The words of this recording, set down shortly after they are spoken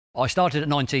I started at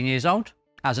 19 years old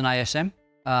as an ASM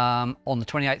on the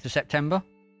 28th of September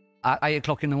at 8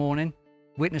 o'clock in the morning,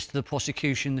 witnessed the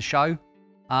prosecution, the show,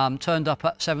 turned up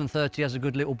at 7:30 as a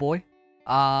good little boy,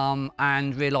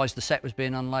 and realised the set was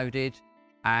being unloaded,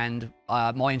 and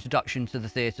my introduction to the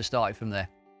theatre started from there.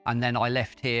 And then I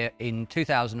left here in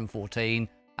 2014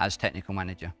 as technical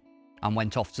manager and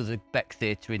went off to the Beck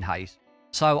Theatre in Hayes.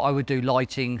 So I would do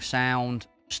lighting, sound,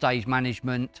 stage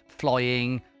management,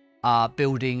 flying,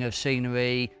 building of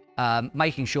scenery,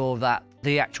 making sure that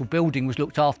the actual building was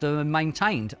looked after and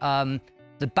maintained.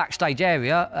 The backstage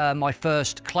area, my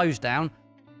first close down,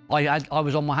 I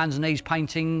was on my hands and knees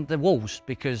painting the walls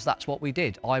because that's what we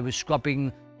did. I was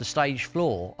scrubbing the stage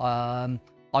floor.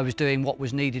 I was doing what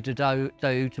was needed to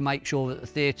do to make sure that the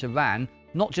theatre ran,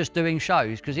 not just doing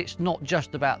shows, because it's not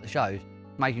just about the shows,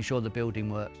 making sure the building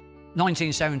works.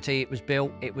 1970 it was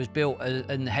built. It was built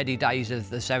in the heady days of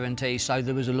the 70s, so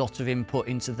there was a lot of input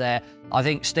into there. I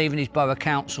think Stevenage Borough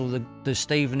Council, the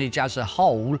Stevenage as a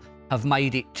whole, have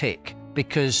made it tick,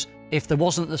 because if there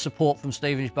wasn't the support from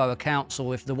Stevenage Borough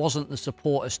Council, if there wasn't the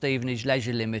support of Stevenage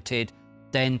Leisure Limited,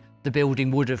 then the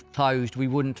building would have closed. We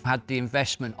wouldn't have had the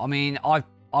investment. I mean, I've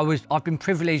been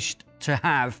privileged to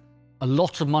have a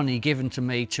lot of money given to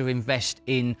me to invest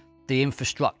in the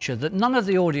infrastructure that none of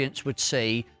the audience would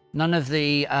see. None of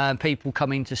the people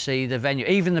coming to see the venue,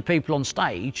 even the people on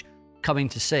stage coming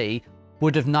to see,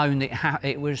 would have known that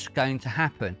it was going to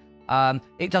happen.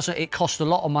 It cost a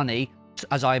lot of money,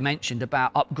 as I mentioned,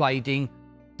 about upgrading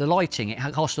the lighting. It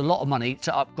cost a lot of money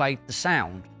to upgrade the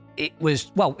sound. It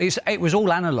was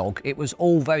all analog. It was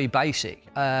all very basic.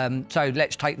 So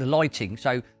let's take the lighting.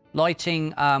 So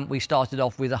lighting, we started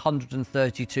off with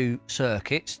 132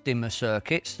 circuits, dimmer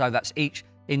circuits. So that's each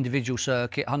individual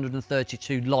circuit,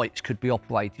 132 lights could be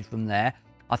operated from there.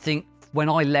 I think when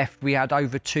I left, we had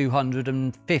over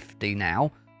 250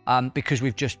 now, because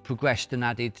we've just progressed and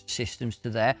added systems to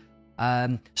there.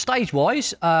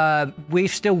 Stage-wise,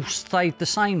 we've still stayed the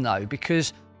same though,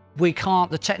 because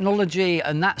the technology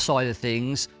and that side of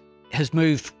things has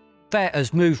moved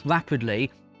rapidly,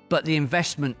 but the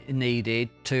investment needed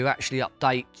to actually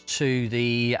update to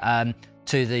the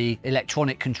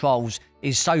electronic controls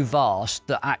is so vast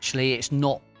that actually it's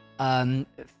not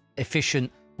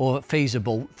efficient or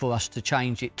feasible for us to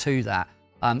change it to that.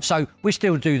 So we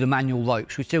still do the manual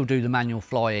ropes, we still do the manual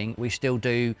flying, we still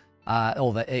do,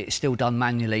 it's still done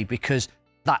manually, because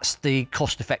that's the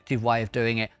cost-effective way of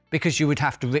doing it, because you would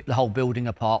have to rip the whole building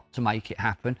apart to make it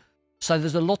happen. So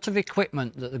there's a lot of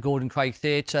equipment that the Gordon Craig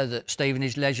Theatre, that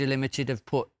Stevenage Leisure Limited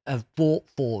have bought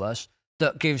for us,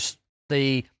 that gives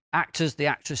the actors, the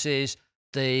actresses,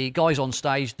 the guys on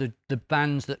stage, the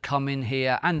bands that come in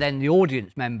here, and then the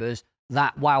audience members,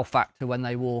 that wow factor when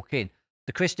they walk in.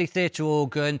 The Christie Theatre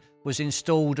organ was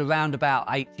installed around about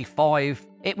 85.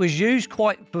 It was used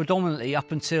quite predominantly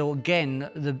up until, again,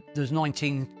 there's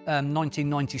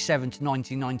 1997 to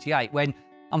 1998, when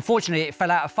unfortunately it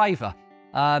fell out of favour,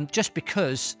 just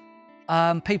because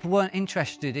people weren't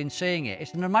interested in seeing it.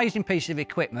 It's an amazing piece of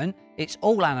equipment. It's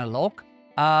all analogue.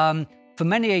 For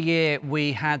many a year,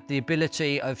 we had the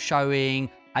ability of showing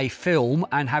a film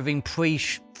and having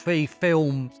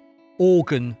pre-filmed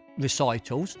organ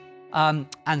recitals. And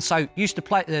so used to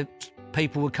play, the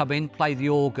people would come in, play the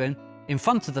organ in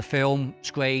front of the film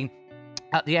screen.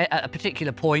 At a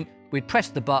particular point, we'd press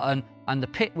the button and the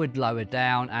pit would lower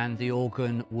down and the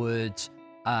organ would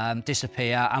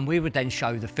disappear, and we would then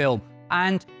show the film.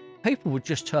 And people would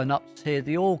just turn up to hear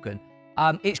the organ.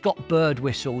 It's got bird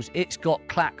whistles, it's got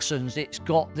klaxons, it's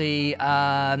got the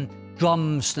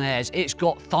drum snares, it's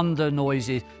got thunder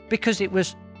noises, because it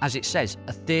was, as it says,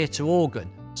 a theatre organ.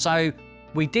 So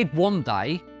we did one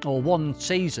day, or one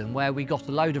season, where we got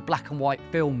a load of black and white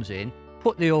films in,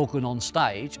 put the organ on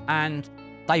stage, and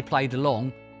they played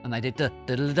along, and they did and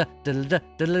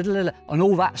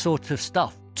all that sort of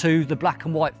stuff to the black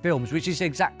and white films, which is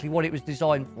exactly what it was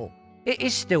designed for. It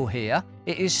is still here,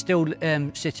 it is still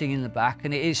sitting in the back,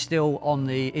 and it is still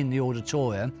in the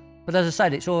auditorium. But as I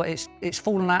said, it's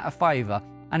fallen out of favour,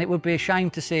 and it would be a shame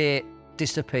to see it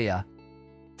disappear.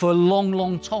 For a long,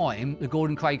 long time, the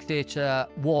Gordon Craig Theatre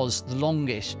was the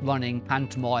longest running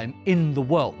pantomime in the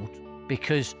world,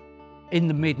 because in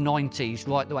the mid-90s,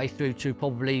 right the way through to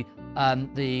probably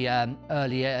the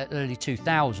early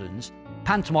 2000s,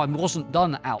 pantomime wasn't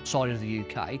done outside of the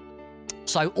UK.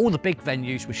 So all the big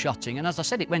venues were shutting, and as I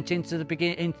said, it went into the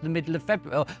middle of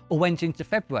February, or went into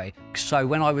February. So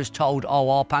when I was told, oh,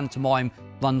 our pantomime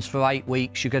runs for 8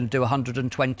 weeks, you're going to do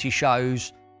 120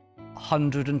 shows,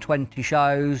 120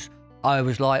 shows, I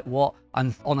was like, what?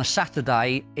 And on a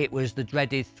Saturday, it was the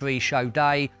dreaded 3-show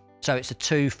day. So it's a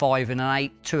 2, 5 and an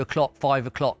 8, 2 o'clock, 5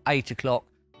 o'clock, 8 o'clock.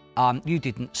 You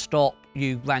didn't stop.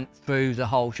 You ran through the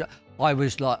whole show. I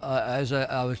was like,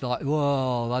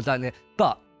 whoa, I don't know.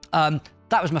 But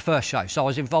that was my first show. So I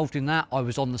was involved in that. I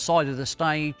was on the side of the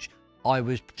stage. I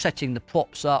was setting the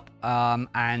props up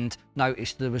and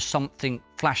noticed there was something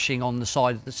flashing on the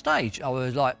side of the stage. I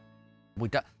was like,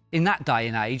 in that day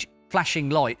and age, flashing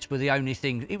lights were the only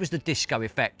thing. It was the disco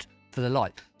effect for the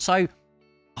light. So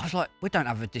I was like, we don't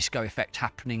have a disco effect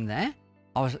happening there.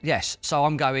 I was, yes. So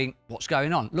I'm going, what's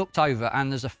going on? Looked over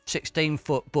and there's a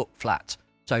 16-foot book flat.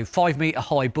 So 5-metre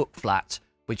high book flat,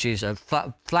 which is a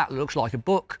flat that looks like a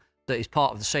book that is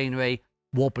part of the scenery,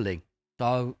 wobbling.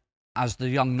 So as the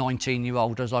young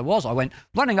 19-year-old as I was, I went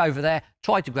running over there,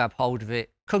 tried to grab hold of it,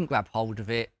 couldn't grab hold of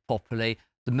it properly.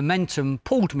 The momentum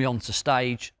pulled me onto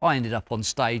stage. I ended up on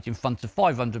stage in front of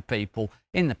 500 people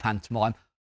in the pantomime.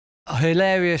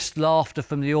 Hilarious laughter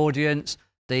from the audience.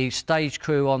 The stage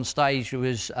crew on stage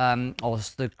was,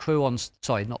 the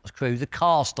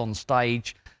cast on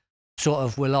stage sort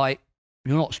of were like,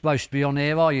 you're not supposed to be on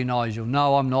here, are you, Nigel?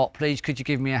 No, I'm not. Please, could you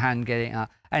give me a hand getting out?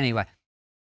 Anyway,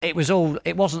 it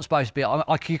wasn't supposed to be.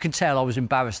 You can tell I was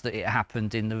embarrassed that it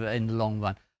happened in the long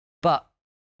run. But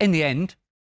in the end,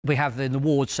 we have the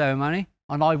award ceremony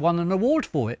and I won an award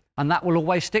for it. And that will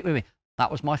always stick with me.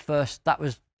 That was my first, that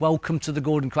was welcome to the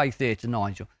Gordon Craig Theatre,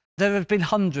 Nigel. There have been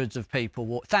hundreds of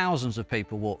people, thousands of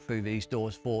people walk through these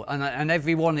doors and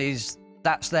everyone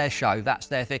that's their show, that's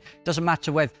their thing. It doesn't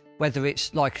matter whether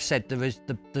it's, like I said, there is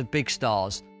the big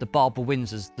stars, the Barbara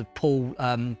Windsors, the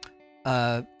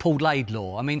Paul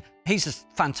Laidlaw. I mean, he's a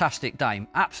fantastic dame,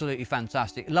 absolutely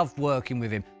fantastic. Loved working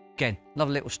with him. Again, love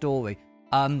a little story.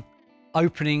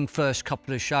 Opening first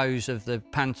couple of shows of the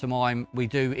pantomime we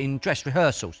do in dress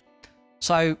rehearsals.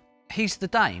 So he's the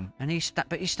dame, and he's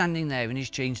standing there in his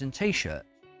jeans and t-shirt,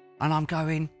 and I'm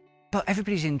going, but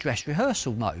everybody's in dress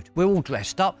rehearsal mode. We're all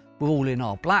dressed up, we're all in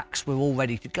our blacks, we're all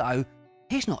ready to go.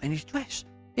 He's not in his dress.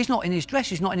 He's not in his dress.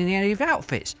 He's not in any of his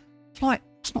outfits. It's like,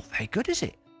 it's not very good, is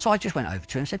it? So I just went over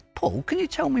to him and said, Paul, can you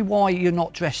tell me why you're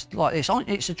not dressed like this?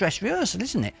 It's a dress rehearsal,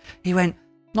 isn't it? He went,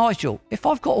 Nigel, if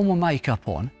I've got all my makeup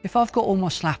on, if I've got all my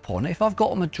slap on, if I've got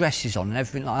all my dresses on and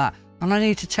everything like that, and I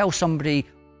need to tell somebody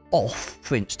off,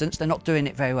 for instance, they're not doing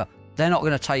it very well, they're not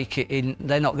going to take it in.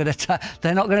 They're not going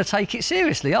to take it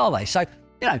seriously, are they? So,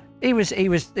 you know, he was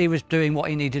doing what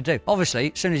he needed to do.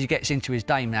 Obviously, as soon as he gets into his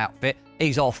dame outfit,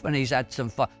 he's off and he's had some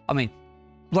fun. I mean,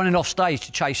 running off stage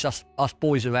to chase us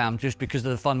boys around just because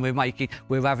of the fun we're making.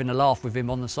 We're having a laugh with him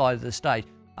on the side of the stage.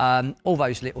 All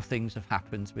those little things have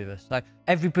happened with us. So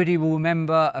everybody will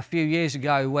remember a few years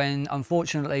ago when,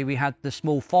 unfortunately, we had the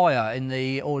small fire in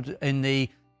the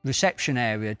reception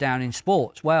area down in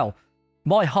sports. Well,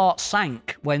 my heart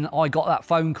sank when I got that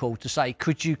phone call to say,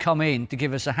 could you come in to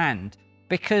give us a hand?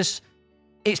 Because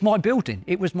it's my building.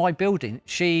 It was my building.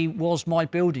 She was my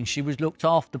building. She was looked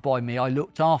after by me. I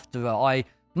looked after her. I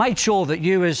made sure that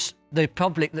you, as the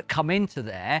public that come into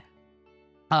there,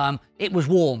 it was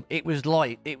warm, it was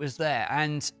light, it was there,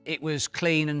 and it was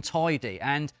clean and tidy,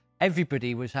 and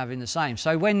everybody was having the same.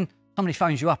 So when somebody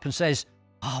phones you up and says,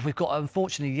 oh,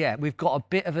 unfortunately, yeah, we've got a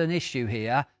bit of an issue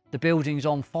here, the building's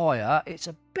on fire, it's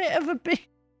a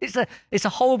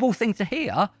horrible thing to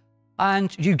hear.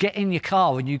 And you get in your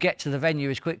car and you get to the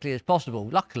venue as quickly as possible.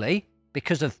 Luckily,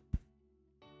 because of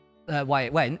the way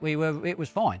it went, it was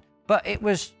fine. But it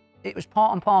was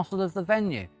part and parcel of the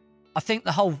venue. I think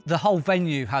the whole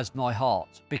venue has my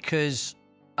heart because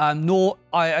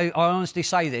I honestly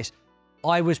say this,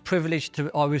 I was privileged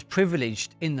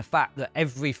in the fact that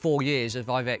every 4 years, as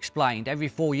I've explained, every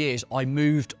 4 years I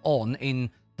moved on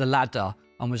in the ladder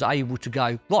and was able to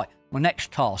go, right, my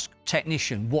next task,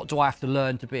 technician. What do I have to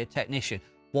learn to be a technician?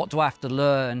 What do I have to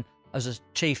learn as a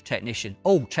chief technician?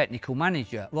 Oh, technical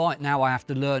manager. Right, now I have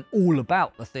to learn all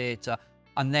about the theatre.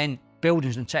 And then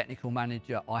buildings and technical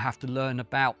manager, I have to learn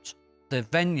about the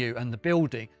venue and the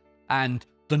building and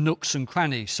the nooks and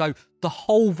crannies. So the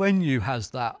whole venue has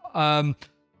that. And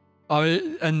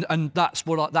that's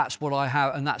what I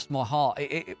have, and that's my heart.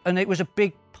 And it was a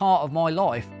big part of my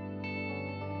life.